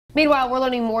Meanwhile, we're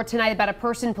learning more tonight about a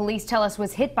person police tell us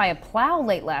was hit by a plow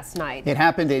late last night. It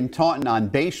happened in Taunton on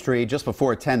Bay Street just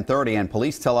before 10:30, and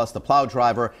police tell us the plow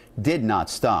driver did not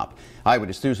stop.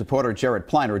 Eyewitness News reporter Jared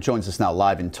Pliner joins us now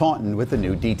live in Taunton with the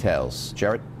new details.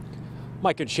 Jared?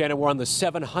 Mike and Shannon, we're on the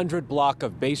 700 block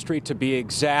of Bay Street to be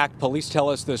exact. Police tell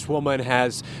us this woman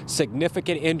has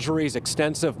significant injuries,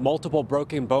 extensive, multiple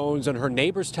broken bones, and her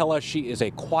neighbors tell us she is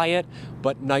a quiet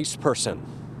but nice person.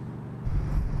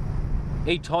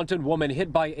 A Taunton woman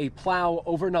hit by a plow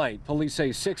overnight. Police say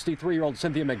 63-year-old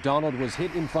Cynthia McDonald was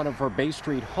hit in front of her Bay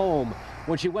Street home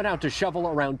when she went out to shovel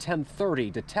around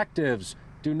 10:30. Detectives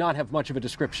do not have much of a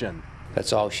description.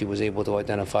 That's all she was able to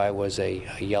identify was a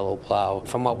yellow plow.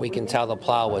 From what we can tell, the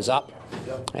plow was up,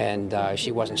 and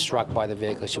she wasn't struck by the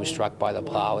vehicle. She was struck by the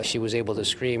plow. She was able to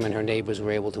scream, and her neighbors were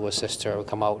able to assist her,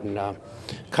 come out and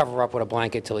cover her up with a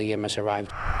blanket till the EMS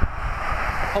arrived.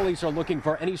 Police are looking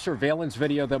for any surveillance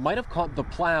video that might have caught the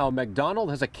plow. McDonald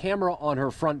has a camera on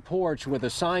her front porch with a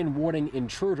sign warning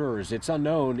intruders. It's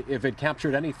unknown if it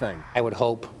captured anything. I would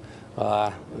hope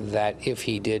that if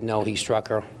he did know he struck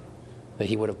her, that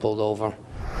he would have pulled over.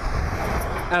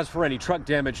 As for any truck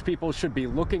damage people should be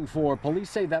looking for, police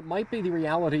say that might be the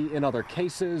reality in other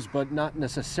cases, but not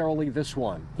necessarily this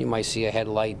one. You might see a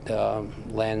headlight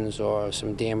lens or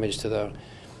some damage to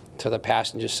the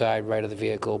passenger side right of the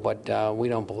vehicle, but we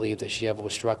don't believe that she ever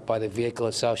was struck by the vehicle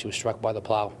itself. She was struck by the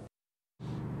plow.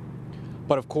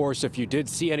 But of course, if you did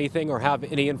see anything or have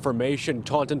any information,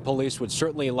 Taunton police would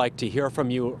certainly like to hear from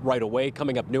you right away.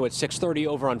 Coming up new at 6:30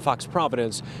 over on Fox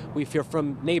Providence, we hear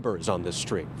from neighbors on this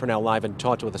street. For now, live in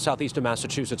Taunton with the Southeastern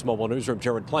Massachusetts Mobile Newsroom,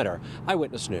 Jared Pliner,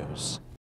 Eyewitness News.